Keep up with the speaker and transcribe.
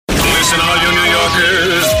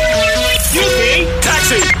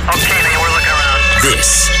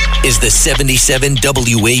is the 77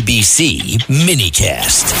 WABC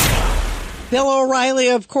minicast. Bill O'Reilly,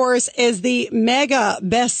 of course, is the mega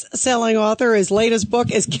best-selling author. His latest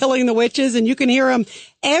book is Killing the Witches, and you can hear him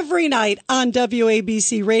every night on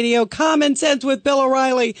WABC Radio. Common Sense with Bill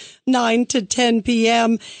O'Reilly, 9 to 10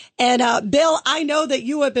 p.m. And Bill, I know that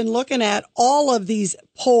you have been looking at all of these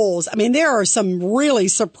polls. I mean, there are some really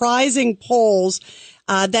surprising polls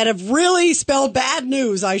that have really spelled bad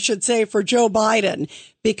news, I should say, for Joe Biden,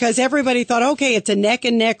 because everybody thought, okay, it's a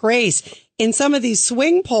neck-and-neck race. In some of these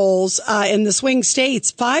swing polls in the swing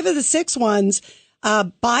states, 5 of the 6 ones,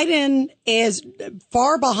 Biden is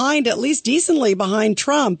far behind, at least decently behind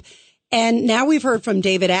Trump. And now we've heard from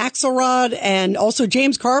David Axelrod, and also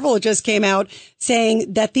James Carville just came out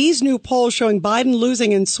saying that these new polls showing Biden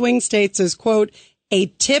losing in swing states is, quote, a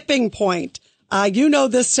tipping point. You know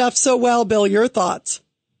this stuff so well, Bill. Your thoughts?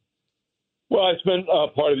 Well, I spent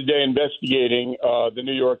part of the day investigating the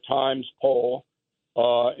New York Times poll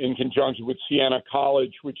in conjunction with Siena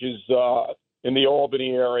College, which is in the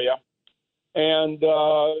Albany area. And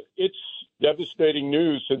it's devastating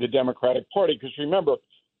news to the Democratic Party because, remember,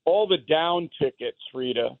 all the down tickets,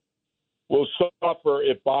 Rita, will suffer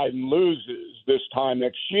if Biden loses this time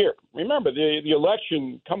next year. Remember, the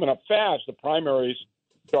election coming up fast. The primaries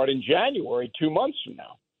start in January, 2 months from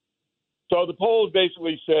now. So the polls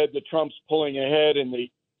basically said that Trump's pulling ahead in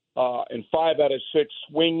 5 out of 6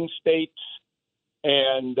 swing states.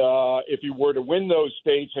 And if he were to win those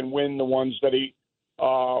states and win the ones that he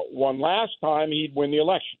won last time, he'd win the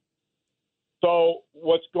election. So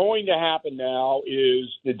what's going to happen now is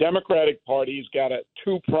the Democratic Party's got a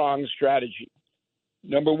 2-pronged strategy.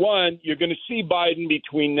 Number one, you're going to see Biden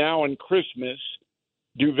between now and Christmas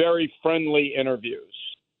do very friendly interviews.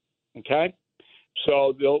 Okay?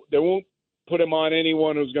 So they won't put him on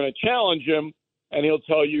anyone who's going to challenge him. And he'll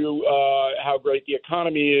tell you how great the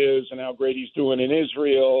economy is and how great he's doing in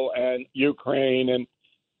Israel and Ukraine. And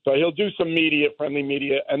so he'll do some friendly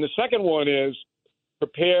media. And the second one is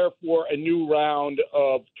prepare for a new round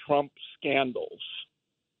of Trump scandals.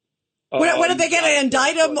 What are they going to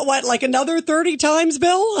indict him? What, like another 30 times,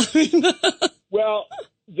 Bill? Well,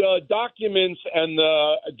 the documents and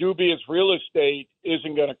the dubious real estate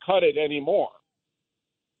isn't going to cut it anymore.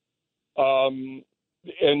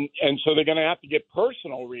 And so they're going to have to get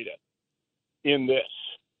personal, Rita, in this.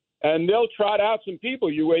 And they'll trot out some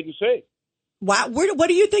people. You wait and see. Wow. What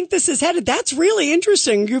do you think this is headed? That's really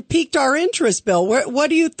interesting. You piqued our interest, Bill. What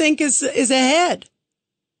do you think is ahead?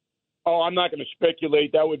 Oh, I'm not going to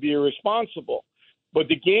speculate. That would be irresponsible. But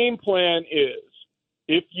the game plan is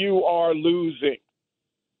if you are losing,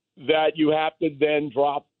 that you have to then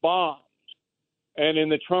drop bombs. And in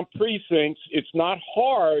the Trump precincts, it's not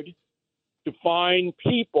hard to find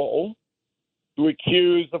people to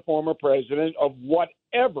accuse the former president of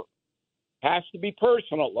whatever. Has to be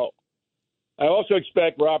personal, though. I also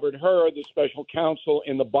expect Robert Hur, the special counsel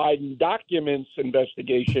in the Biden documents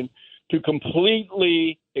investigation, to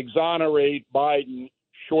completely exonerate Biden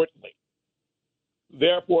shortly,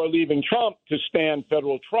 therefore leaving Trump to stand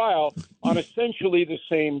federal trial on essentially the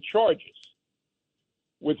same charges,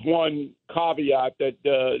 with one caveat that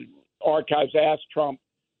archives asked Trump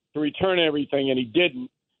to return everything, and he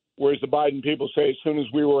didn't, whereas the Biden people say as soon as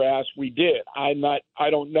we were asked, we did. I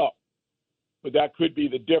don't know, but that could be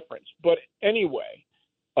the difference. But anyway,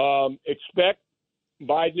 expect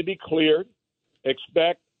Biden to be cleared,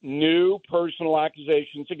 expect new personal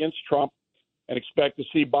accusations against Trump, and expect to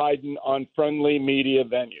see Biden on friendly media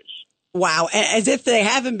venues. Wow, as if they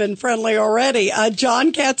haven't been friendly already.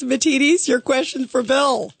 John Catsimatidis, your question for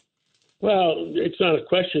Bill. Well, it's not a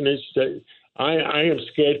question. It's that I am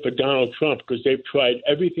scared for Donald Trump because they've tried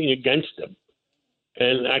everything against him.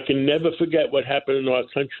 And I can never forget what happened in our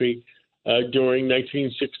country during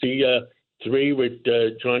 1963 with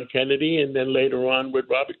John Kennedy and then later on with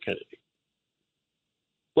Robert Kennedy.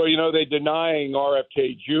 Well, they're denying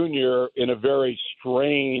RFK Jr. in a very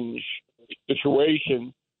strange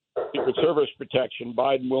situation, Secret Service protection.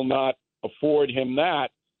 Biden will not afford him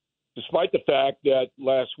that, despite the fact that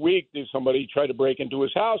last week somebody tried to break into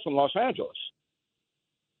his house in Los Angeles.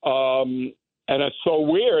 And it's so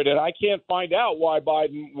weird, and I can't find out why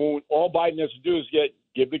Biden won't. All Biden has to do is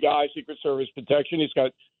give the guy Secret Service protection. He's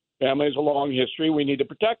got family has a long history. We need to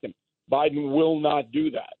protect him. Biden will not do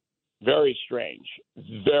that. Very strange.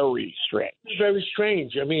 Very strange. Very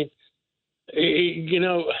strange. I mean,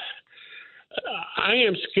 I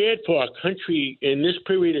am scared for our country in this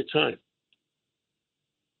period of time.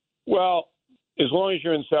 Well, as long as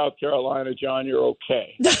you're in South Carolina, John, you're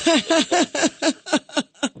okay.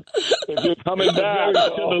 If you're coming back, a very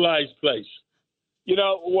civilized place. You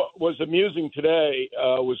know, what was amusing today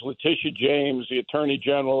was Letitia James, the Attorney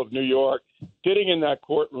General of New York, sitting in that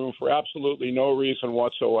courtroom for absolutely no reason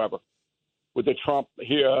whatsoever with the Trump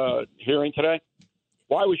hearing today.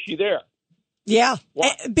 Why was she there? Yeah.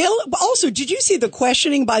 Bill, also, did you see the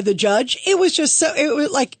questioning by the judge? It was just it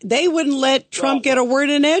was like they wouldn't let Trump get a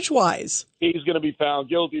word in edgewise. He's going to be found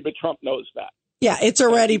guilty, but Trump knows that. Yeah, it's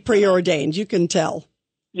already preordained. You can tell.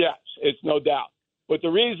 Yes, it's no doubt. But the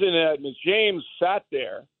reason that Ms. James sat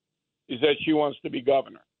there is that she wants to be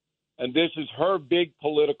governor. And this is her big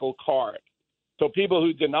political card. So people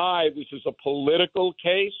who deny this is a political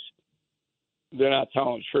case, they're not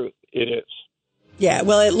telling the truth. It is. Yeah,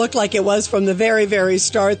 well, it looked like it was from the very, very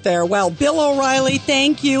start there. Well, Bill O'Reilly,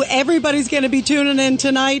 thank you. Everybody's going to be tuning in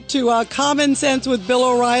tonight to Common Sense with Bill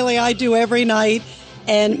O'Reilly. I do every night.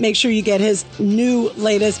 And make sure you get his new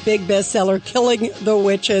latest big bestseller, Killing the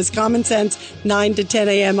Witches, Common Sense, 9 to 10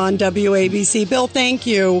 a.m. on WABC. Bill, thank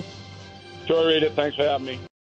you. Sure, Rita. Thanks for having me.